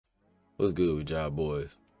What's good with y'all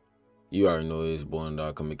boys? You already know it's Born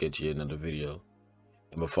Dog coming at you another video.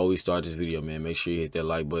 And before we start this video, man, make sure you hit that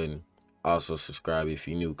like button. Also subscribe if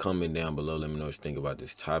you're new. Comment down below. Let me know what you think about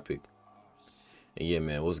this topic. And yeah,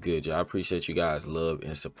 man, what's good, y'all? I appreciate you guys' love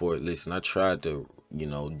and support. Listen, I tried to,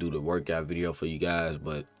 do the workout video for you guys,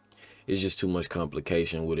 but it's just too much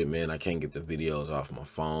complication with it, man. I can't get the videos off my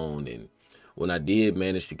phone. And when I did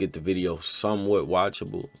manage to get the video somewhat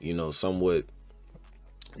watchable, somewhat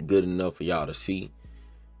good enough for y'all to see,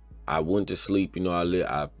 I went to sleep.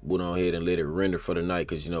 I went on ahead and let it render for the night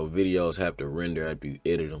because videos have to render after you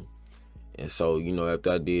edit them. And so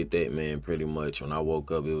after I did that, man, pretty much when I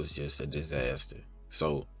woke up, it was just a disaster.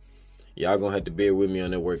 So y'all gonna have to bear with me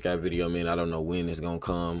on that workout video, man. I don't know when it's gonna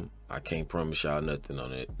come. I can't promise y'all nothing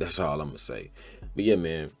on it. That's all I'm gonna say. But yeah,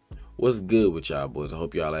 man, what's good with y'all boys? I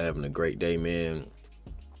hope y'all are having a great day, man,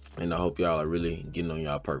 and I hope y'all are really getting on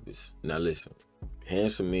y'all purpose. Now listen,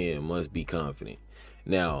 handsome men must be confident.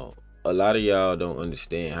 Now, a lot of y'all don't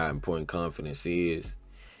understand how important confidence is.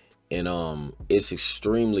 And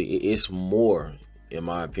it's more, in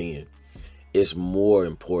my opinion, it's more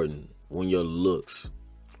important when your looks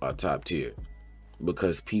are top tier,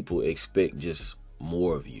 because people expect just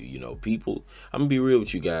more of you. People, I'm gonna be real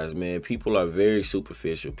with you guys, man. People are very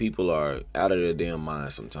superficial. People are out of their damn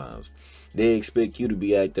mind sometimes. They expect you to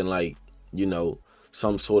be acting like,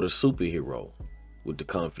 some sort of superhero with the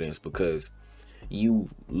confidence because you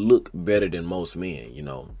look better than most men.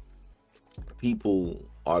 People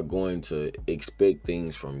are going to expect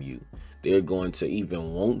things from you. They're going to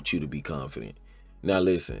even want you to be confident. Now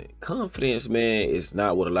listen, confidence, man, is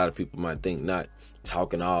not what a lot of people might think. Not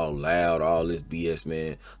talking all loud, all this BS,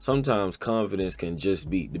 man. Sometimes confidence can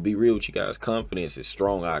just be, to be real with you guys, confidence is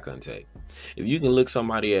strong eye contact. If you can look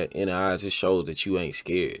somebody in the eyes, it shows that you ain't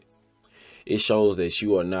scared. It shows that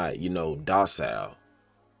you are not, docile.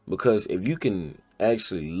 Because if you can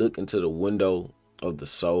actually look into the window of the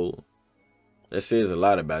soul, that says a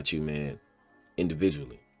lot about you, man,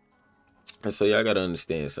 individually. And so y'all got to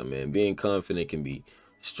understand something, man. Being confident can be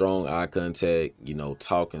strong eye contact,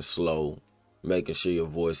 talking slow, making sure your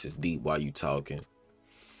voice is deep while you talking.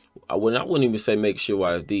 I wouldn't even say make sure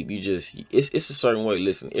why it's deep. It's a certain way.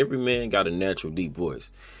 Listen, every man got a natural deep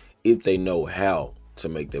voice if they know how to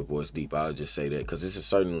make their voice deep. I'll just say that because it's a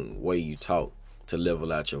certain way you talk to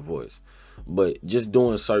level out your voice. But just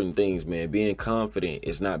doing certain things, man, being confident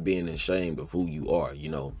is not being ashamed of who you are.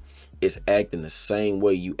 It's acting the same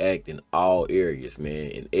way you act in all areas, man,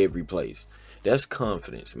 in every place. That's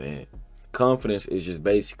confidence, man. Confidence is just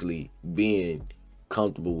basically being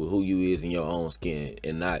comfortable with who you is in your own skin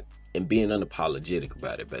and being unapologetic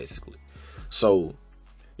about it, basically. So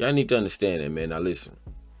y'all need to understand that, man. Now listen,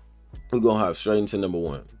 we're gonna hop straight into number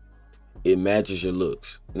one. It matches your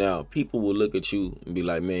looks. Now, people will look at you and be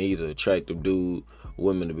like, man, he's an attractive dude.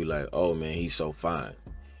 Women will be like, oh, man, he's so fine.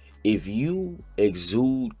 If you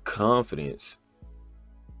exude confidence,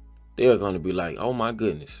 they're going to be like, oh, my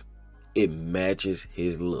goodness, it matches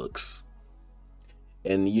his looks.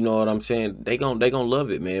 And you know what I'm saying? They gonna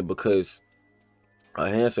love it, man, because a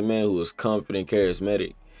handsome man who is confident,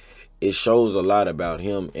 charismatic, it shows a lot about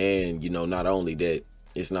him. And, not only that,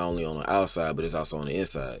 it's not only on the outside, but it's also on the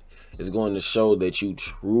inside. It's going to show that you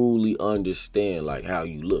truly understand like how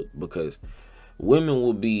you look, because women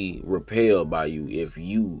will be repelled by you if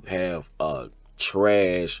you have a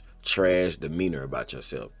trash demeanor about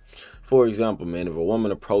yourself. For example, man, if a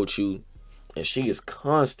woman approach you and she is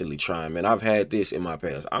constantly trying, man, I've had this in my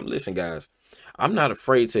past. Listen, guys, I'm not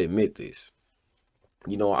afraid to admit this.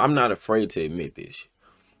 I'm not afraid to admit this,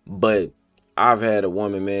 but I've had a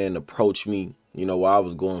woman, man, approach me, while I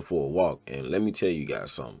was going for a walk. And let me tell you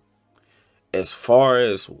guys something. As far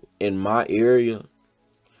as in my area,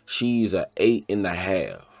 she's a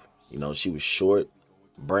 8.5. She was short,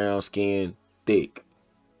 brown skin, thick,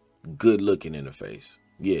 good looking in the face.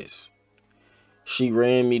 Yes. She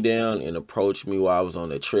ran me down and approached me while I was on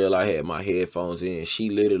the trail. I had my headphones in. She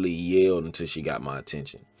literally yelled until she got my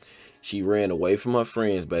attention. She ran away from her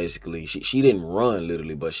friends, basically. She didn't run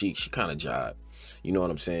literally, but she kind of jogged. You know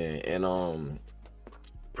what I'm saying? And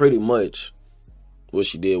pretty much what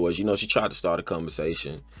she did was, she tried to start a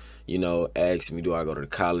conversation, asked me, do I go to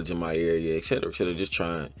college in my area, etc., etc., just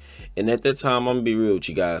trying. And at that time, I'm gonna be real with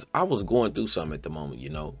you guys, I was going through something at the moment,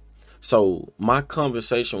 So my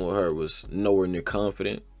conversation with her was nowhere near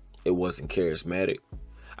confident. It wasn't charismatic.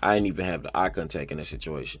 I didn't even have the eye contact in that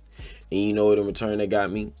situation. And you know what in return they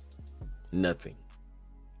got me? Nothing.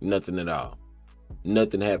 Nothing at all.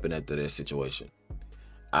 Nothing happened after that situation.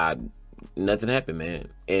 Nothing happened, man.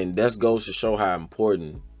 And that goes to show how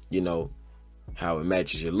important, how it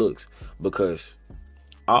matches your looks. Because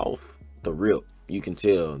off the rip, you can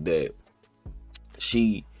tell that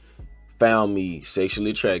she found me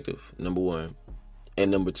sexually attractive, number one.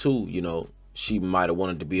 And number two, you know, she might have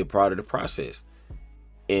wanted to be a part of the process.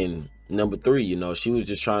 And number three, you know, she was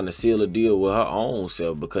just trying to seal a deal with her own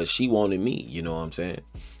self because she wanted me, you know what I'm saying?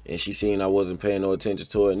 And she seen I wasn't paying no attention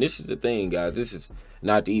to her. And this is the thing, guys. This is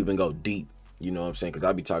not to even go deep, you know what I'm saying? Because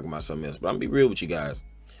I be talking about something else. But I'm be real with you guys.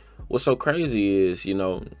 What's so crazy is, you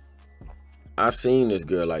know, I seen this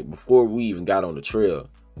girl, like, before we even got on the trail,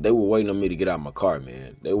 they were waiting on me to get out of my car,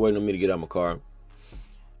 man. They were waiting on me to get out of my car.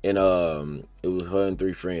 And it was her and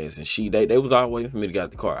three friends, and they was all waiting for me to get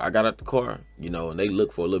out the car. I got out the car, you know, and they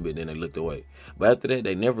looked for a little bit, then they looked away. But after that,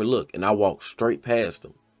 they never looked, and I walked straight past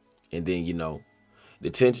them. And then, you know, the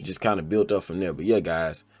tension just kind of built up from there. But yeah,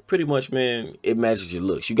 guys, pretty much, man, it matches your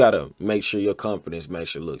looks. You gotta make sure your confidence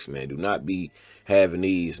matches your looks, man. Do not be having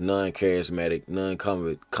these non-charismatic,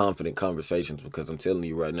 non-confident conversations, because I'm telling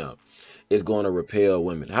you right now, it's going to repel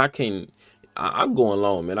women. How can I'm going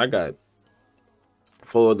long, man. I got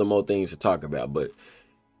 4 other more things to talk about, but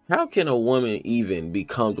how can a woman even be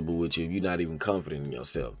comfortable with you if you're not even confident in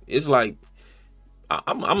yourself? It's like,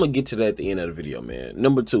 I'm gonna get to that at the end of the video, man.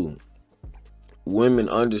 Number 2, women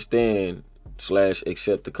understand /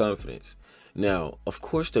 accept the confidence. Now, of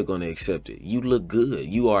course they're gonna accept it. You look good.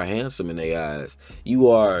 You are handsome in their eyes. You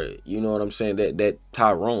are, you know what I'm saying, that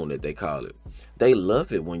Tyrone that they call it. They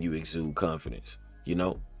love it when you exude confidence, you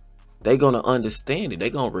know. They're gonna understand it. They're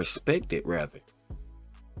gonna respect it, rather.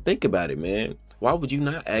 Think about it, man. Why would you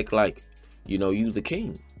not act like, you know, you the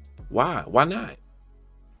king? Why? Why not?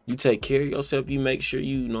 You take care of yourself. You make sure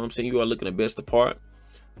you know what I'm saying, you are looking the best apart.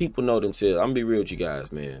 People know themselves. I'm gonna be real with you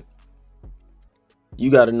guys, man. You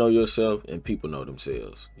got to know yourself, and people know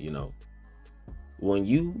themselves, you know. When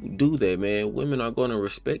you do that, man, women are going to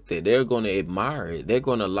respect it. They're going to admire it. They're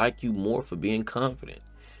going to like you more for being confident.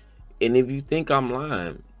 And if you think I'm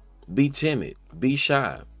lying, be timid. Be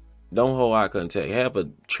shy. Don't hold eye contact. Have a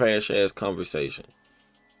trash ass conversation.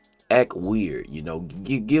 Act weird, you know.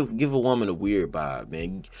 Give a woman a weird vibe,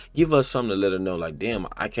 man. Give her something to let her know, like, damn,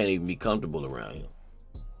 I can't even be comfortable around him.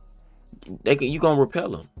 You gonna repel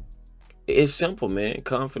them. It's simple, man.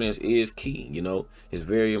 Confidence is key, you know. It's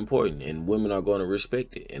very important, and women are going to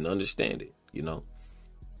respect it and understand it, you know.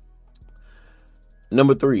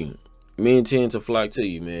 Number 3, men tend to flock to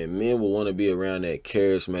you, man. Men will want to be around that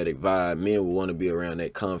charismatic vibe. Men will want to be around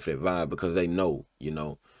that confident vibe because they know, you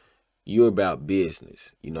know, you're about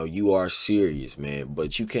business. You know, you are serious, man.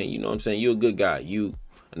 But you can't, you know what I'm saying? You're a good guy. You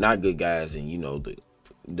not good guys, and you know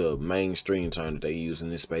the mainstream term that they use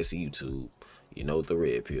in this space of YouTube, you know, the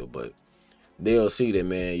red pill. But they'll see that,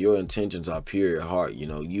 man, your intentions are pure at heart. You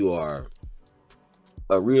know, you are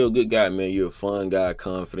a real good guy, man. You're a fun guy,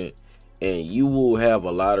 confident, and you will have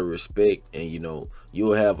a lot of respect, and, you know,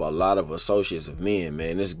 you'll have a lot of associates of men,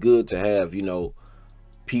 man. It's good to have, you know,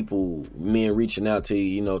 men reaching out to you,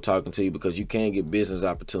 you know, talking to you, because you can get business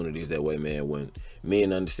opportunities that way, man. When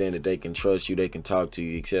men understand that they can trust you, they can talk to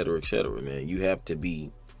you, etc., man. You have to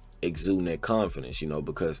be exuding that confidence, you know,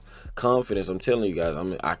 because confidence, I'm telling you guys,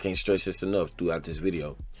 I can't stress this enough throughout this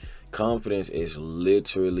video. Confidence is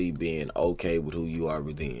literally being okay with who you are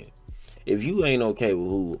within. If you ain't okay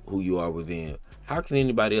with who you are within, how can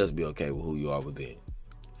anybody else be okay with who you are within?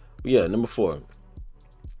 But yeah, number 4,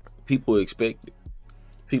 people expect it.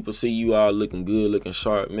 People see you all looking good, looking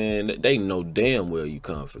sharp, man. They know damn well you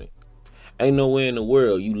confident. Ain't nowhere in the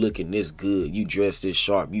world you looking this good, you dressed this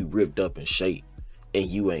sharp, you ripped up in shape, and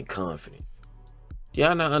you ain't confident.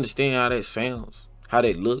 Y'all not understand how that sounds, how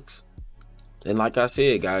that looks. And like I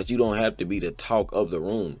said, guys, you don't have to be the talk of the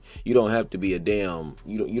room. You don't have to be a damn,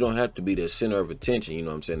 you don't have to be the center of attention, you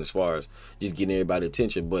know what I'm saying, as far as just getting everybody's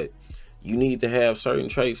attention. But you need to have certain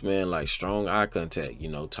traits, man, like strong eye contact, you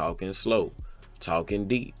know, talking slow, talking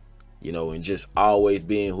deep, you know, and just always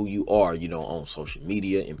being who you are, you know, on social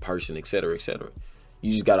media, in person, etc.,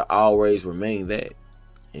 You just got to always remain that.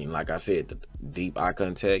 And like I said, the deep eye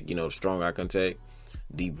contact, you know, strong eye contact,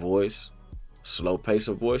 deep voice, slow pace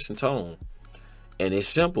of voice and tone. And it's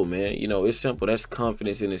simple, man. You know, it's simple. That's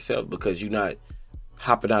confidence in itself, because you're not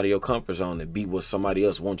hopping out of your comfort zone to be what somebody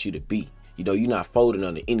else wants you to be. You know, you're not folding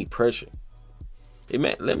under any pressure.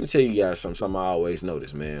 Man, let me tell you guys something I always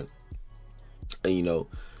notice, man. And, you know,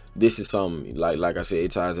 this is something, like I said,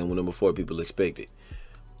 it ties in with number 4, people expect it.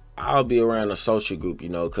 I'll be around a social group, you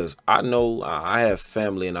know, because I know I have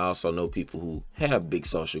family, and I also know people who have big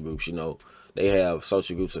social groups, you know. They have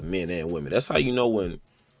social groups of men and women. That's how you know when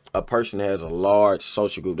a person has a large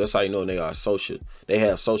social group. That's how you know they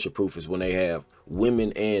have social proof, is when they have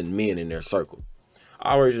women and men in their circle.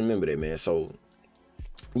 I always remember that, man. So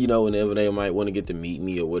You know, whenever they might want to get to meet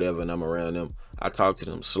me or whatever, and I'm around them, I talk to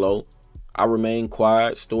them slow. I remain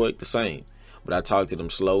quiet, stoic, the same. But I talk to them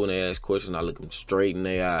slow when they ask questions. I look them straight in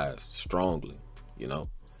their eyes, strongly, you know.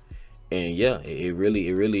 And yeah, it really,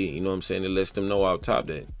 you know what I'm saying, it lets them know out top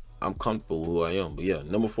that I'm comfortable with who I am. But yeah,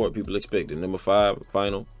 number 4, people expect it. Number 5,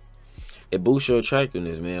 final, it boosts your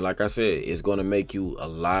attractiveness, man. Like I said, it's going to make you a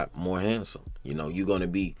lot more handsome. You know, you're going to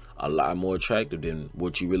be a lot more attractive than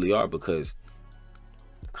what you really are, because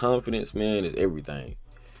confidence, man, is everything.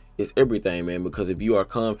 It's everything, man, because if you are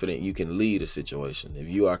confident, you can lead a situation. If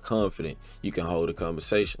you are confident, you can hold a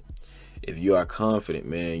conversation. If you are confident,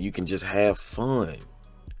 man, you can just have fun.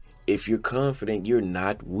 If you're confident, you're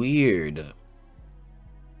not weird.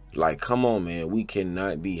 Like, come on, man. We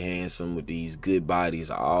cannot be handsome with these good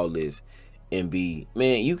bodies, all this, and be,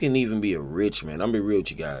 man, you can even be a rich man. I'm gonna be real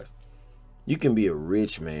with you guys. You can be a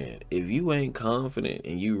rich man. If you ain't confident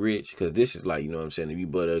and you rich, because this is like, you know what I'm saying, if you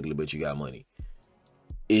butt ugly but you got money.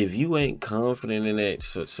 If you ain't confident in that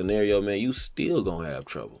scenario, man, you still gonna have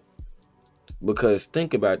trouble. Because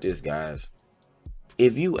think about this, guys.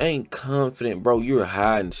 If you ain't confident, bro, you're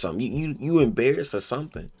hiding something. You embarrassed or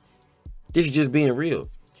something. This is just being real.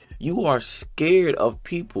 You are scared of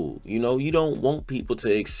people. You know, you don't want people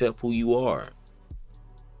to accept who you are.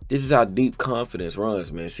 This is how deep confidence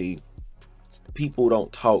runs, man. See, people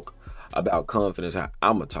don't talk about confidence how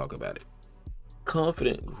I'm gonna talk about it.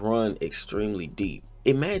 Confidence run extremely deep.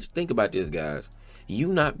 Imagine, think about this, guys. You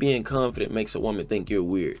not being confident makes a woman think you're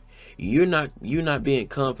weird. You're not being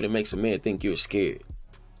confident makes a man think you're scared.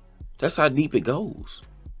 That's how deep it goes.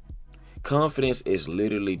 Confidence is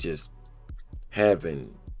literally just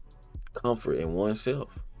having comfort in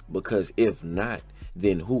oneself. Because if not,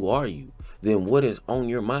 then who are you? Then what is on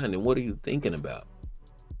your mind and what are you thinking about?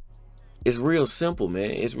 It's real simple, man.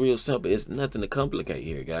 It's real simple. It's nothing to complicate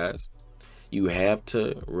here, guys. You have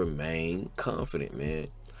to remain confident, man.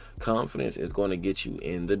 Confidence is going to get you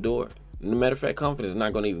in the door. No matter of fact, confidence is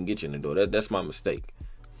not going to even get you in the door. That's my mistake.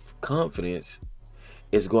 Confidence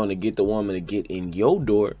is going to get the woman to get in your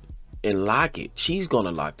door and lock it. She's going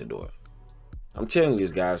to lock the door. I'm telling you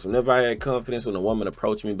this, guys. Whenever I had confidence when a woman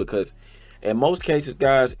approached me, because in most cases,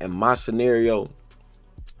 guys, in my scenario,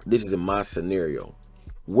 this is in my scenario,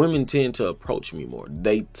 women tend to approach me more.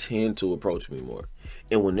 They tend to approach me more.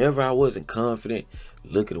 And whenever I wasn't confident,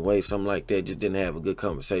 looking away, something like that, just didn't have a good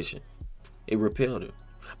conversation, it repelled them.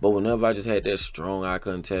 But whenever I just had that strong eye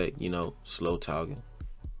contact, you know, slow talking,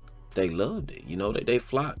 they loved it. You know, they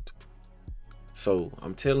flocked. So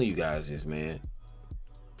I'm telling you guys this, man.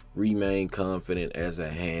 Remain confident as a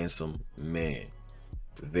handsome man.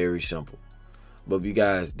 Very simple. But if you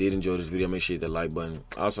guys did enjoy this video, make sure you hit the like button.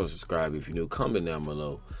 Also subscribe if you're new. Comment down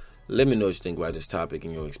below. Let me know what you think about this topic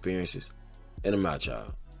and your experiences. And I'm out,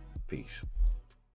 y'all. Peace.